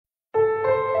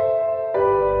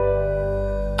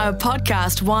A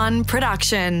Podcast One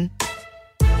production.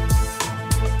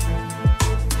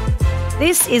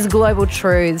 This is Global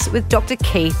Truths with Dr.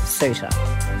 Keith Suter.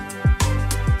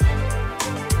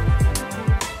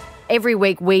 Every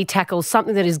week we tackle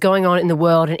something that is going on in the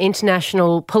world, an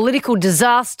international political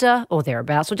disaster or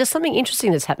thereabouts, or just something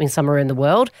interesting that's happening somewhere in the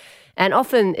world. And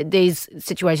often these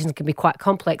situations can be quite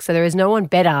complex, so there is no one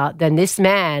better than this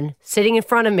man sitting in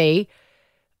front of me,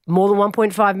 more than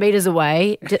 1.5 metres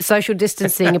away, social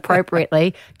distancing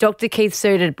appropriately, Dr. Keith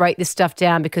Suter, to break this stuff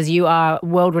down, because you are a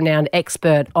world-renowned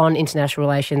expert on international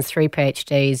relations, 3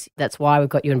 PhDs. That's why we've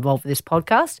got you involved with this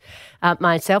podcast.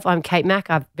 Myself, I'm Kate Mack.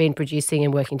 I've been producing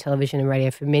and working television and radio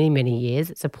for many, many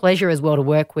years. It's a pleasure as well to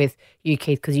work with you,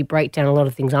 Keith, because you break down a lot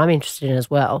of things I'm interested in as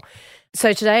well.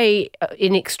 So today,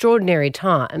 in extraordinary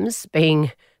times,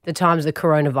 being the times of the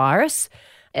coronavirus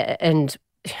and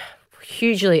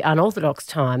hugely unorthodox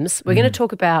times, we're going to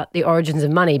talk about the origins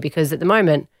of money, because at the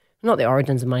moment, not the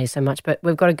origins of money so much, but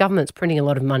we've got a government that's printing a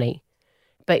lot of money,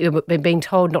 but we're being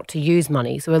told not to use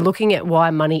money. So we're looking at why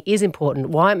money is important,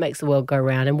 why it makes the world go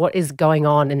round, and what is going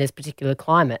on in this particular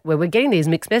climate where we're getting these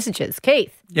mixed messages.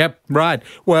 Keith? Yep, right.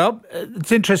 Well,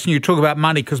 it's interesting you talk about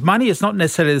money, because money is not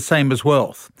necessarily the same as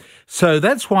wealth. So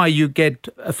that's why you get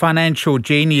financial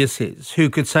geniuses who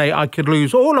could say, I could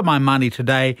lose all of my money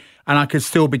today and I could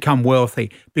still become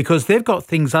wealthy, because they've got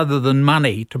things other than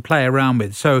money to play around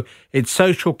with. So it's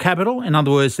social capital. In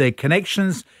other words, their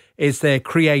connections, it's their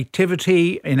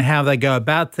creativity in how they go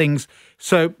about things.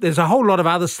 So there's a whole lot of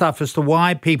other stuff as to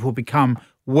why people become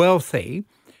wealthy,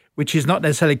 which is not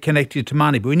necessarily connected to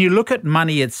money. But when you look at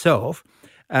money itself,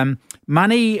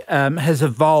 money has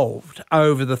evolved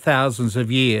over the thousands of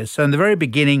years. So in the very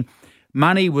beginning,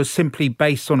 money was simply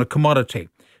based on a commodity.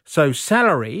 So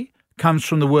salary comes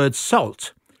from the word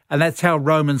salt, and that's how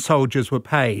Roman soldiers were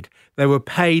paid. They were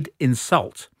paid in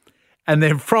salt. And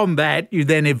then from that, you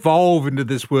then evolve into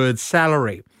this word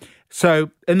salary.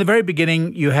 So in the very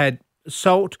beginning, you had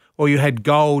salt, or you had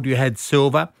gold, you had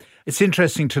silver. It's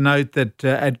interesting to note that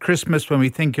at Christmas, when we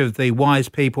think of the wise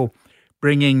people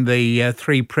bringing the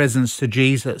 3 presents to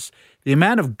Jesus, the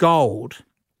amount of gold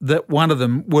that one of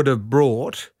them would have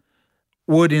brought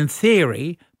would, in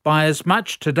theory, buy as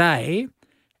much today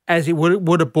as it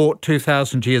would have bought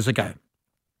 2,000 years ago.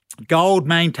 Gold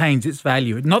maintains its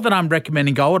value. Not that I'm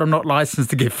recommending gold. I'm not licensed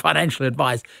to give financial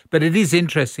advice, but it is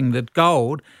interesting that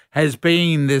gold has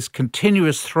been this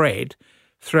continuous thread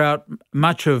throughout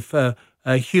much of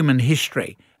human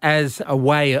history as a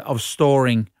way of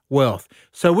storing wealth.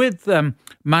 So with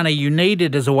money, you need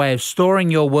it as a way of storing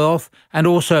your wealth and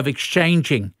also of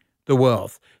exchanging the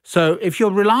wealth. So if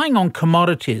you're relying on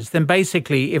commodities, then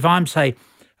basically if I'm, say,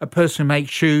 a person who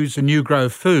makes shoes and you grow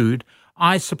food,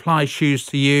 I supply shoes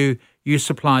to you, you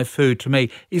supply food to me.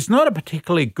 It's not a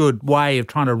particularly good way of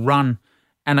trying to run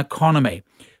an economy.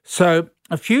 So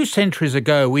a few centuries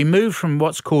ago, we moved from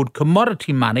what's called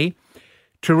commodity money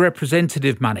to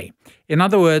representative money. In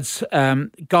other words,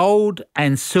 gold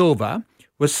and silver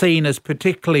were seen as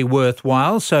particularly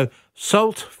worthwhile. So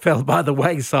salt fell by the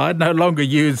wayside, no longer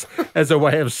used as a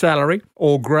way of salary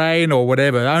or grain or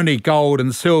whatever, only gold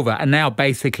and silver, and now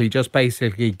basically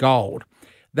gold.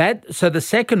 So the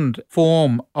second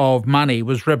form of money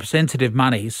was representative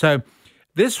money. So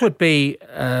this would be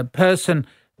a person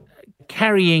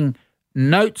carrying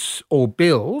notes or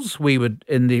bills. We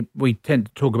tend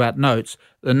to talk about notes.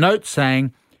 The note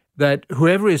saying that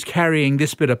whoever is carrying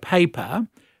this bit of paper,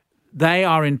 they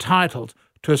are entitled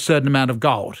to a certain amount of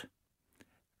gold.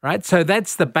 Right? So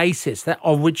that's the basis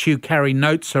of which you carry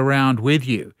notes around with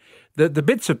you. The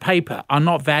bits of paper are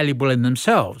not valuable in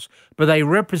themselves, but they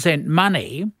represent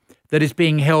money that is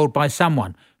being held by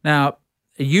someone. Now,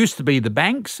 it used to be the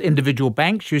banks, individual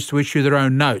banks used to issue their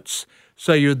own notes.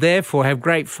 So you therefore have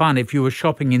great fun if you were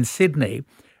shopping in Sydney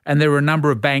and there were a number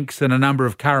of banks and a number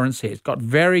of currencies. It got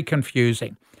very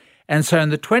confusing. And so in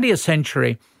the 20th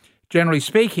century, generally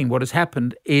speaking, what has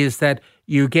happened is that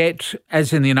you get,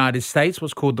 as in the United States,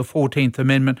 what's called the 14th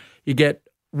Amendment, you get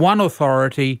one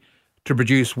authority to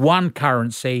produce one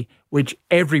currency, which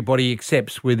everybody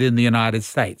accepts within the United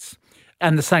States.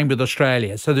 And the same with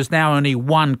Australia. So there's now only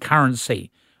one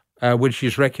currency which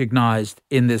is recognised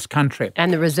in this country.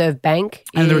 And the Reserve Bank?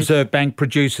 And the Reserve Bank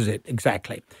produces it,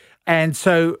 exactly. And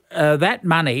so that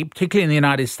money, particularly in the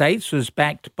United States, was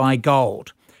backed by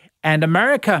gold. And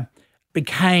America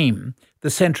became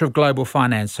the centre of global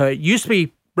finance. So it used to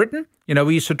be Britain. You know,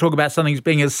 we used to talk about something as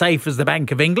being as safe as the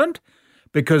Bank of England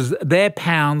because their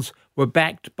pounds were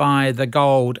backed by the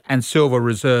gold and silver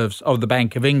reserves of the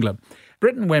Bank of England.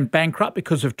 Britain went bankrupt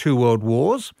because of 2 world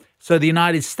wars. So the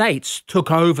United States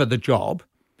took over the job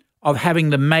of having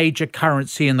the major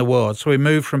currency in the world. So we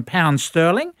moved from pound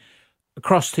sterling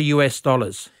across to US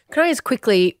dollars. Can I just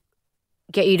quickly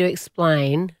get you to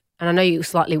explain, and I know you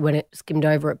slightly skimmed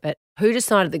over it, but who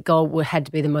decided that gold had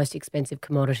to be the most expensive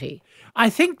commodity? I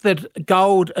think that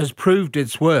gold has proved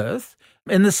its worth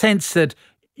in the sense that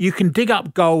you can dig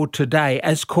up gold today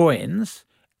as coins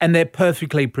and they're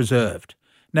perfectly preserved.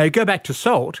 Now, you go back to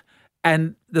salt,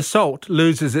 and the salt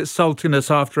loses its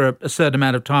saltiness after a certain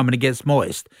amount of time when it gets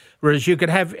moist. Whereas you could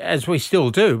have, as we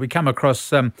still do, we come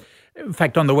across, in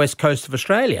fact, on the west coast of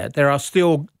Australia, there are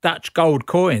still Dutch gold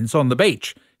coins on the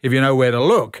beach, if you know where to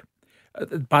look.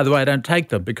 By the way, I don't take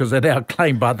them because they're now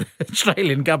claimed by the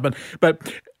Australian government.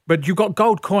 But you've got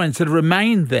gold coins that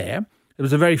remained there. There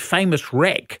was a very famous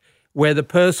wreck where the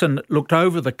person looked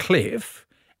over the cliff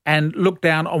and looked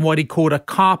down on what he called a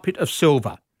carpet of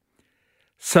silver.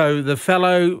 So the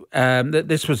fellow,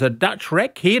 this was a Dutch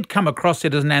wreck. He had come across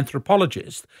it as an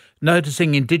anthropologist,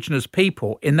 noticing Indigenous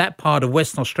people in that part of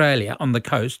Western Australia on the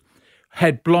coast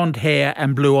had blonde hair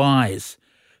and blue eyes.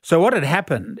 So what had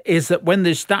happened is that when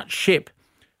this Dutch ship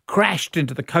crashed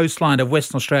into the coastline of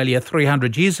Western Australia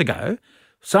 300 years ago,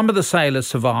 some of the sailors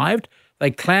survived.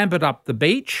 They clambered up the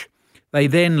beach. They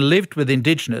then lived with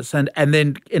Indigenous and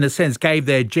then, in a sense, gave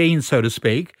their genes, so to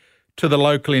speak, to the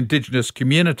local Indigenous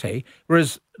community,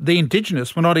 whereas the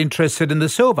Indigenous were not interested in the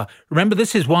silver. Remember,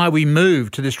 this is why we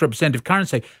moved to this representative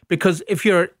currency, because if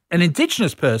you're an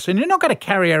Indigenous person, you're not going to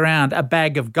carry around a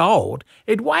bag of gold.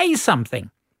 It weighs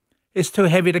something. It's too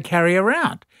heavy to carry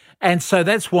around. And so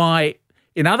that's why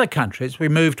in other countries we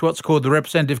moved to what's called the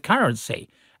representative currency.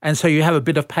 And so you have a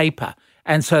bit of paper.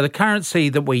 And so the currency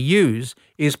that we use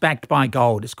is backed by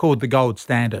gold. It's called the gold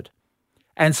standard.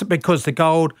 And so because the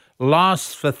gold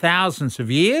lasts for thousands of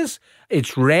years,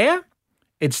 it's rare,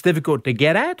 it's difficult to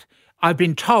get at. I've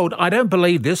been told, I don't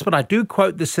believe this, but I do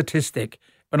quote the statistic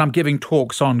when I'm giving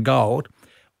talks on gold.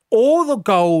 All the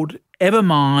gold ever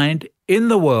mined in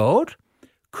the world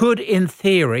could, in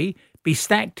theory, be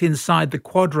stacked inside the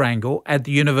quadrangle at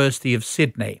the University of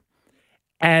Sydney.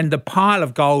 And the pile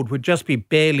of gold would just be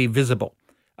barely visible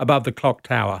above the clock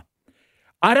tower.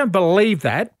 I don't believe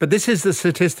that, but this is the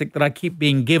statistic that I keep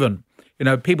being given. You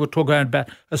know, people talk about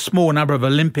a small number of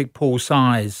Olympic pool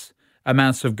size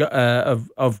amounts of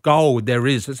gold there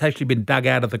is. It's actually been dug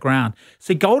out of the ground.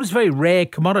 See, gold is a very rare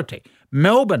commodity.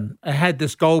 Melbourne had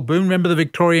this gold boom. Remember the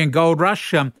Victorian gold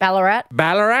rush? Ballarat?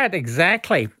 Ballarat,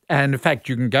 exactly. And in fact,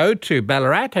 you can go to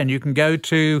Ballarat and you can go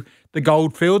to the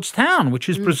Goldfields town, which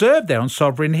is preserved there on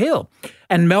Sovereign Hill.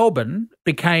 And Melbourne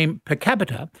became, per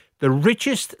capita, the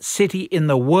richest city in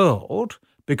the world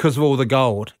because of all the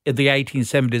gold in the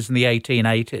 1870s and the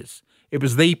 1880s. It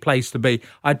was the place to be.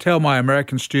 I tell my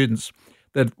American students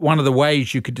that one of the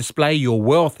ways you could display your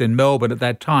wealth in Melbourne at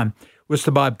that time was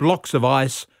to buy blocks of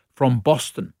ice from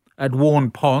Boston at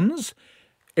Warren Ponds.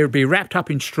 It would be wrapped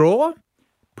up in straw,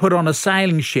 put on a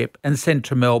sailing ship and sent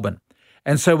to Melbourne.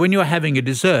 And so when you're having a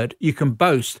dessert, you can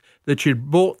boast that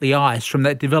you'd bought the ice from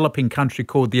that developing country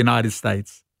called the United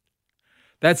States.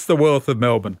 That's the wealth of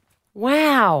Melbourne.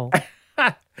 Wow.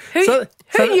 Who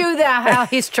knew our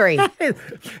history?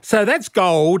 So that's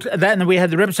gold. Then we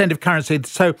had the representative currency.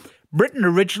 So Britain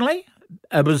originally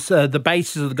was the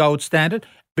basis of the gold standard.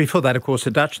 Before that, of course,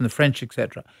 the Dutch and the French,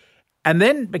 etc. And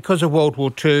then because of World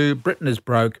War II, Britain is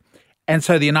broke. And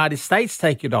so the United States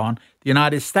take it on. The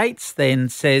United States then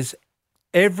says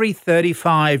every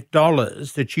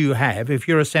 $35 that you have, if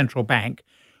you're a central bank,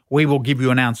 we will give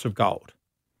you an ounce of gold.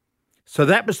 So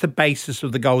that was the basis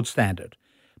of the gold standard.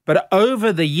 But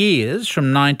over the years from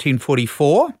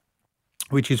 1944,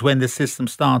 which is when the system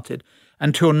started,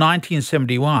 until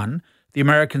 1971, the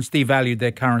Americans devalued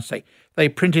their currency. They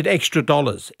printed extra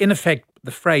dollars. In effect,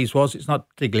 the phrase was, it's not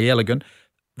particularly elegant,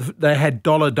 they had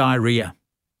dollar diarrhea.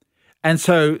 And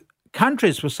so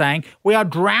countries were saying, we are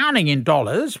drowning in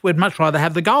dollars, we'd much rather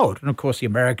have the gold. And of course, the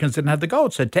Americans didn't have the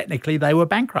gold, so technically they were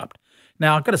bankrupt.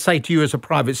 Now, I've got to say to you as a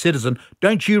private citizen,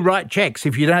 don't you write checks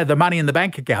if you don't have the money in the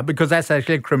bank account, because that's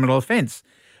actually a criminal offence.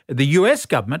 The US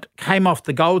government came off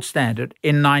the gold standard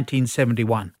in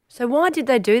 1971. So why did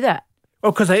they do that?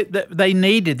 Well, because they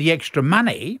needed the extra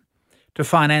money to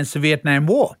finance the Vietnam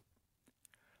War.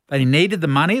 They needed the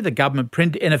money. The government,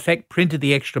 in effect, printed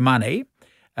the extra money.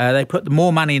 They put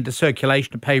more money into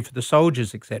circulation to pay for the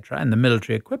soldiers, etc., and the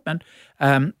military equipment.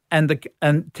 And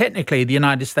technically, the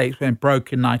United States went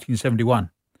broke in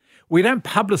 1971. We don't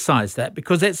publicise that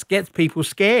because it gets people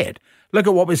scared. Look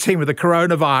at what we're seeing with the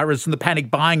coronavirus and the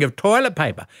panic buying of toilet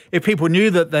paper. If people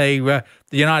knew that the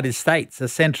United States, the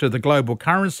centre of the global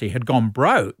currency, had gone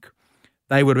broke,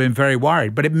 they would have been very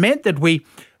worried. But it meant that we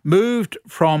moved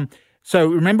from So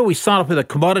remember, we start off with a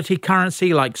commodity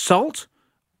currency like salt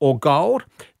or gold.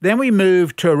 Then we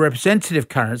moved to a representative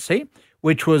currency,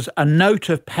 which was a note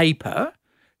of paper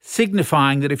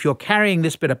signifying that if you're carrying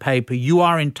this bit of paper, you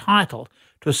are entitled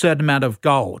to a certain amount of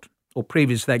gold, or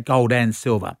previously that gold and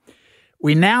silver.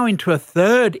 We're now into a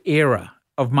third era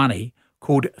of money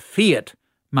called fiat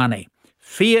money.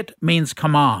 Fiat means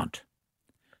command.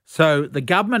 So the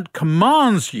government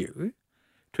commands you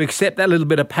to accept that little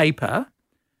bit of paper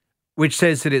which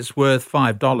says that it's worth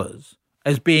 $5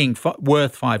 as being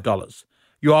worth $5.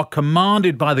 You are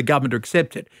commanded by the government to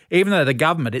accept it, even though the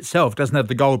government itself doesn't have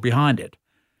the gold behind it.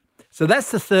 So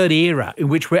that's the third era in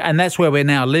which and that's where we're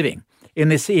now living, in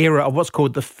this era of what's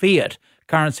called the fiat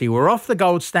currency. We're off the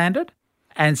gold standard,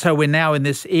 and so we're now in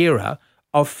this era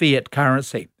of fiat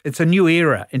currency. It's a new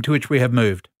era into which we have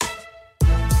moved.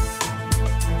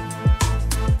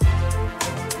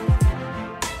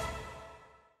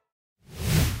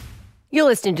 You're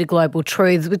listening to Global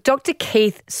Truths with Dr.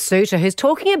 Keith Suter, who's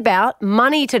talking about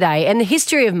money today and the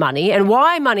history of money and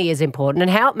why money is important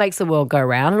and how it makes the world go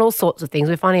round and all sorts of things.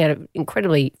 We're finding out an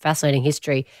incredibly fascinating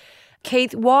history.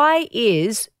 Keith, why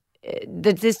is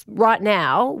right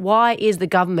now, why is the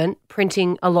government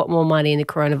printing a lot more money in the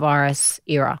coronavirus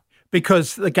era?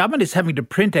 Because the government is having to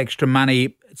print extra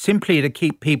money simply to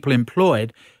keep people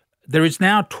employed. There is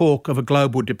now talk of a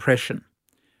global depression.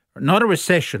 Not a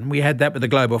recession. We had that with the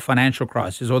global financial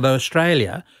crisis, although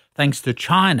Australia, thanks to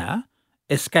China,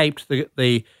 escaped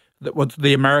what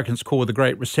the Americans call the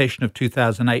Great Recession of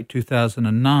 2008,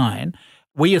 2009.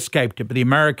 We escaped it, but the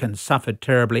Americans suffered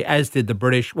terribly, as did the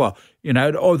British, or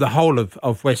the whole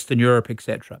of Western Europe,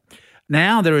 etc.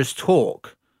 Now there is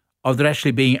talk of there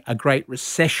actually being a Great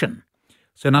Recession.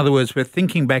 So in other words, we're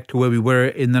thinking back to where we were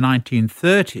in the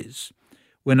 1930s,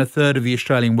 when a third of the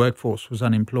Australian workforce was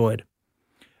unemployed.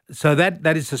 So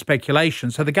that is the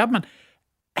speculation. So the government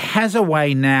has a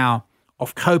way now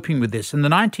of coping with this. In the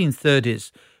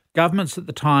 1930s, governments at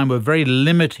the time were very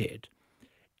limited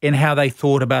in how they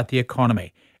thought about the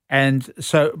economy. And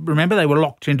so remember, they were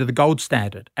locked into the gold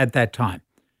standard at that time.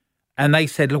 And they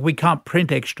said, look, we can't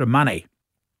print extra money.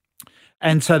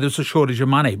 And so there's a shortage of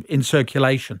money in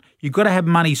circulation. You've got to have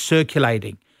money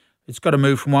circulating. It's got to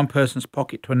move from one person's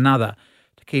pocket to another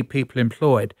to keep people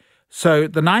employed. So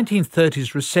the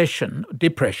 1930s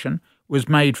depression, was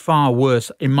made far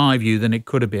worse, in my view, than it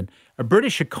could have been. A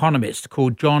British economist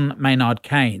called John Maynard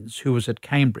Keynes, who was at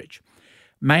Cambridge,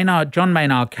 John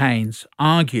Maynard Keynes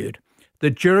argued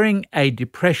that during a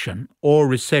depression or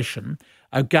recession,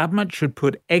 a government should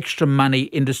put extra money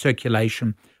into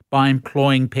circulation by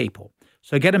employing people.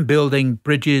 So get them building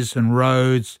bridges and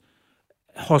roads,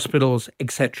 hospitals,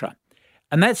 etc.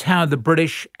 And that's how the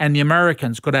British and the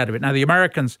Americans got out of it. Now, the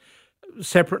Americans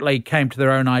separately came to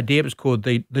their own idea. It was called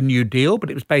the New Deal,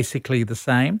 but it was basically the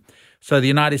same. So the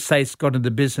United States got into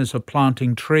the business of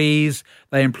planting trees.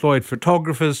 They employed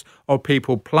photographers or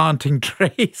people planting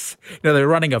trees. They were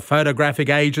running a photographic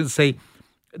agency.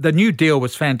 The New Deal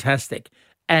was fantastic.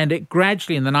 And it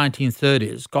gradually in the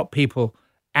 1930s got people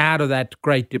out of that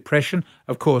Great Depression.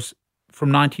 Of course,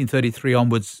 from 1933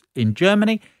 onwards in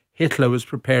Germany, Hitler was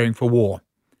preparing for war.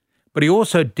 But he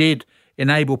also did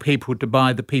enable people to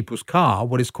buy the people's car,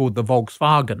 what is called the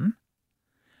Volkswagen.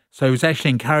 So he was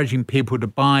actually encouraging people to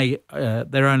buy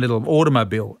their own little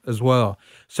automobile as well.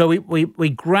 So we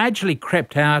gradually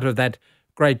crept out of that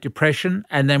Great Depression,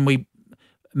 and then we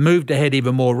moved ahead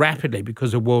even more rapidly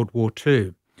because of World War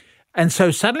II. And so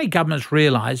suddenly governments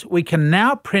realised we can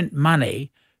now print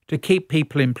money to keep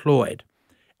people employed.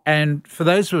 And for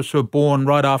those of us who were born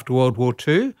right after World War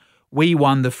II, we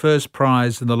won the first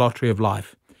prize in the lottery of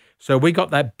life. So we got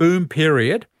that boom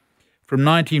period from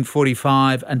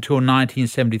 1945 until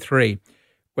 1973,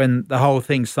 when the whole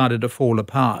thing started to fall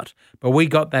apart. But we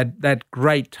got that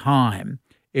great time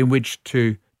in which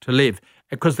to live,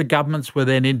 because the governments were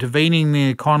then intervening in the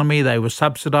economy. They were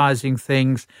subsidising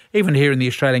things. Even here in the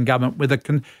Australian government, with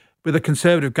a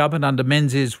Conservative government under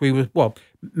Menzies,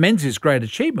 Menzies' great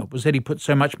achievement was that he put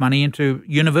so much money into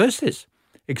universities,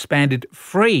 expanded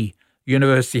free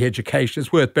university education.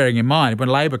 It's worth bearing in mind. When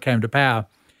Labor came to power,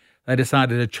 they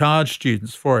decided to charge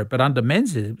students for it. But under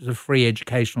Menzies, it was a free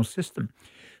educational system.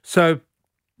 So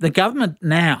the government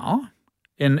now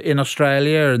in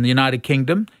Australia and the United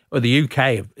Kingdom, or the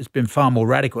UK, has been far more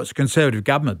radical. It's a Conservative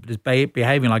government, but it's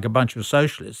behaving like a bunch of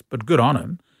socialists, but good on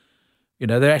them.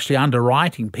 They're actually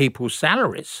underwriting people's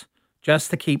salaries just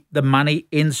to keep the money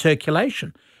in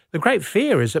circulation. The great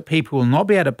fear is that people will not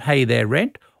be able to pay their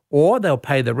rent, or they'll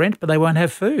pay the rent, but they won't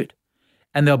have food.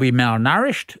 And they'll be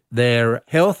malnourished, their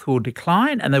health will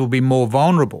decline, and they will be more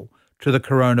vulnerable to the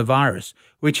coronavirus,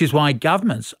 which is why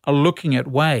governments are looking at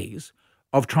ways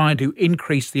of trying to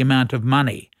increase the amount of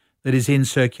money that is in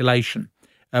circulation.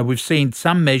 We've seen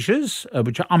some measures,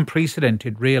 which are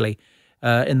unprecedented really,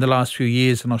 in the last few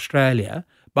years in Australia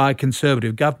by a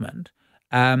Conservative government.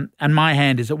 And my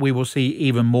hand is that we will see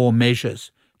even more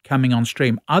measures coming on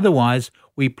stream. Otherwise,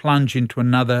 we plunge into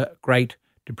another Great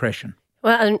Depression.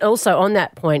 Well, and also on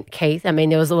that point, Keith, I mean,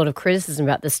 there was a lot of criticism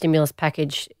about the stimulus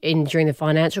package during the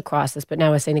financial crisis, but now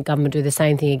we're seeing the government do the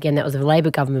same thing again. That was the Labor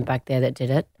government back there that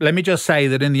did it. Let me just say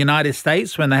that in the United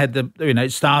States, when they had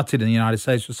it started in the United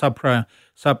States with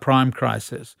subprime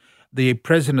crisis, the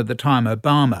president at the time,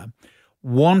 Obama,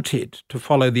 wanted to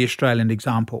follow the Australian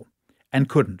example and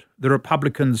couldn't. The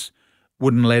Republicans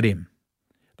wouldn't let him.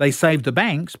 They saved the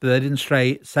banks, but they didn't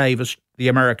save the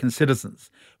American citizens.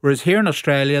 Whereas here in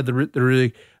Australia,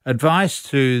 the advice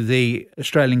to the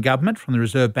Australian government from the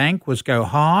Reserve Bank was go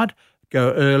hard,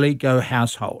 go early, go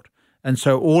household. And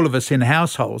so all of us in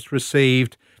households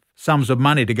received sums of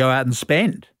money to go out and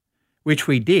spend, which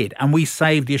we did, and we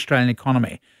saved the Australian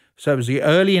economy. So it was the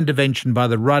early intervention by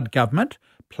the Rudd government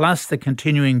plus the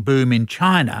continuing boom in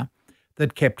China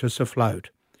that kept us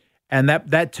afloat. And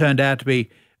that turned out to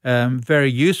be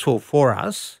very useful for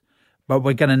us, but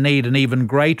we're going to need an even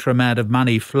greater amount of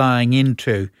money flowing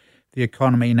into the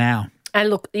economy now. And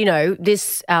look,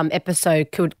 this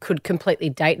episode could completely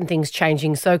date and things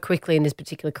changing so quickly in this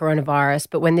particular coronavirus.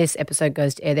 But when this episode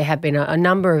goes to air, there have been a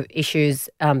number of measures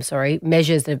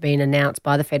that have been announced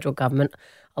by the federal government,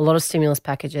 a lot of stimulus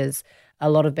packages, a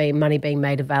lot of money being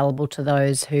made available to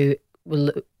those who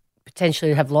will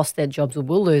potentially have lost their jobs or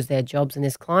will lose their jobs in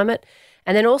this climate.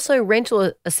 And then also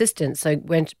rental assistance, so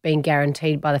rent being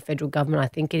guaranteed by the federal government, I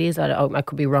think it is. I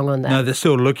could be wrong on that. No, they're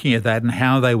still looking at that and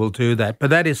how they will do that. But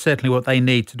that is certainly what they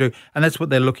need to do. And that's what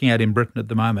they're looking at in Britain at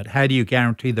the moment. How do you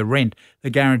guarantee the rent?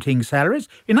 They're guaranteeing salaries.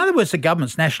 In other words, the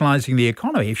government's nationalising the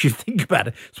economy, if you think about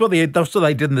it. That's what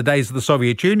they did in the days of the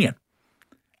Soviet Union.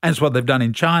 And it's what they've done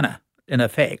in China, in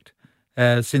effect,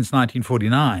 since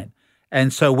 1949.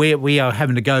 And so we are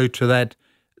having to go to that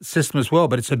system as well,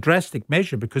 but it's a drastic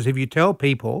measure because if you tell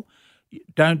people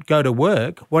don't go to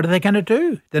work, what are they going to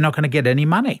do? They're not going to get any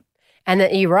money. And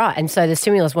you're right. And so the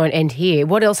stimulus won't end here.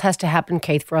 What else has to happen,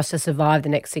 Keith, for us to survive the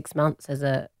next 6 months as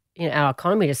our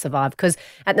economy to survive? Because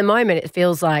at the moment it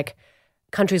feels like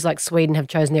countries like Sweden have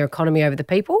chosen their economy over the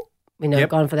people.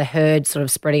 Gone for the herd, sort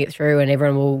of spreading it through and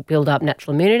everyone will build up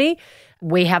natural immunity.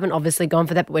 We haven't obviously gone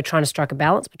for that, but we're trying to strike a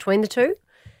balance between the two.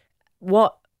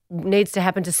 What needs to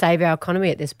happen to save our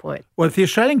economy at this point? Well, if the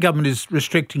Australian government is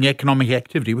restricting economic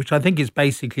activity, which I think is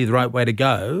basically the right way to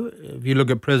go, if you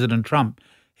look at President Trump,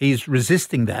 he's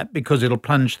resisting that because it'll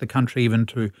plunge the country even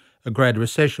to a greater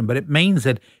recession. But it means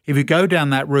that if you go down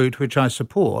that route, which I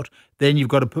support, then you've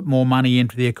got to put more money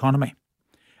into the economy.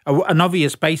 An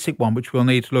obvious basic one, which we'll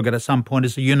need to look at some point,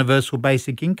 is a universal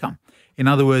basic income. In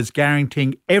other words,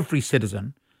 guaranteeing every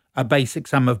citizen a basic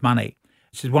sum of money.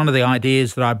 This is one of the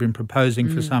ideas that I've been proposing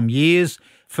for some years.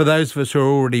 For those of us who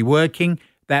are already working,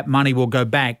 that money will go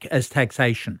back as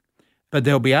taxation. But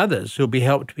there'll be others who'll be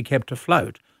helped to be kept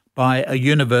afloat by a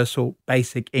universal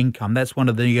basic income. That's one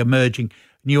of the emerging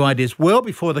new ideas. Well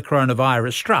before the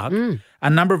coronavirus struck, a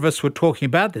number of us were talking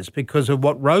about this because of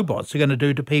what robots are going to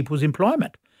do to people's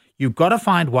employment. You've got to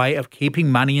find a way of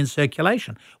keeping money in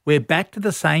circulation. We're back to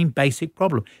the same basic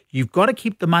problem. You've got to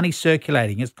keep the money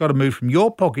circulating. It's got to move from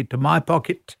your pocket to my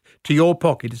pocket to your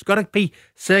pocket. It's got to be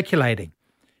circulating.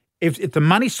 If the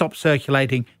money stops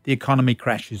circulating, the economy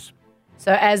crashes.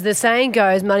 So as the saying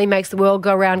goes, money makes the world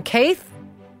go round, Keith.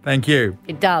 Thank you.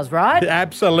 It does, right?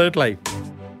 Absolutely.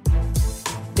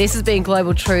 This has been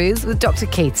Global Truths with Dr.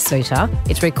 Keith Suter.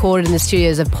 It's recorded in the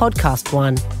studios of Podcast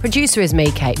One. Producer is me,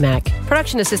 Kate Mack.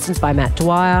 Production assistance by Matt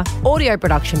Dwyer. Audio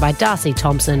production by Darcy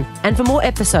Thompson. And for more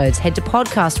episodes, head to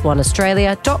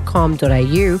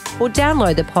podcastoneaustralia.com.au or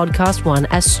download the Podcast One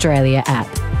Australia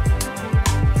app.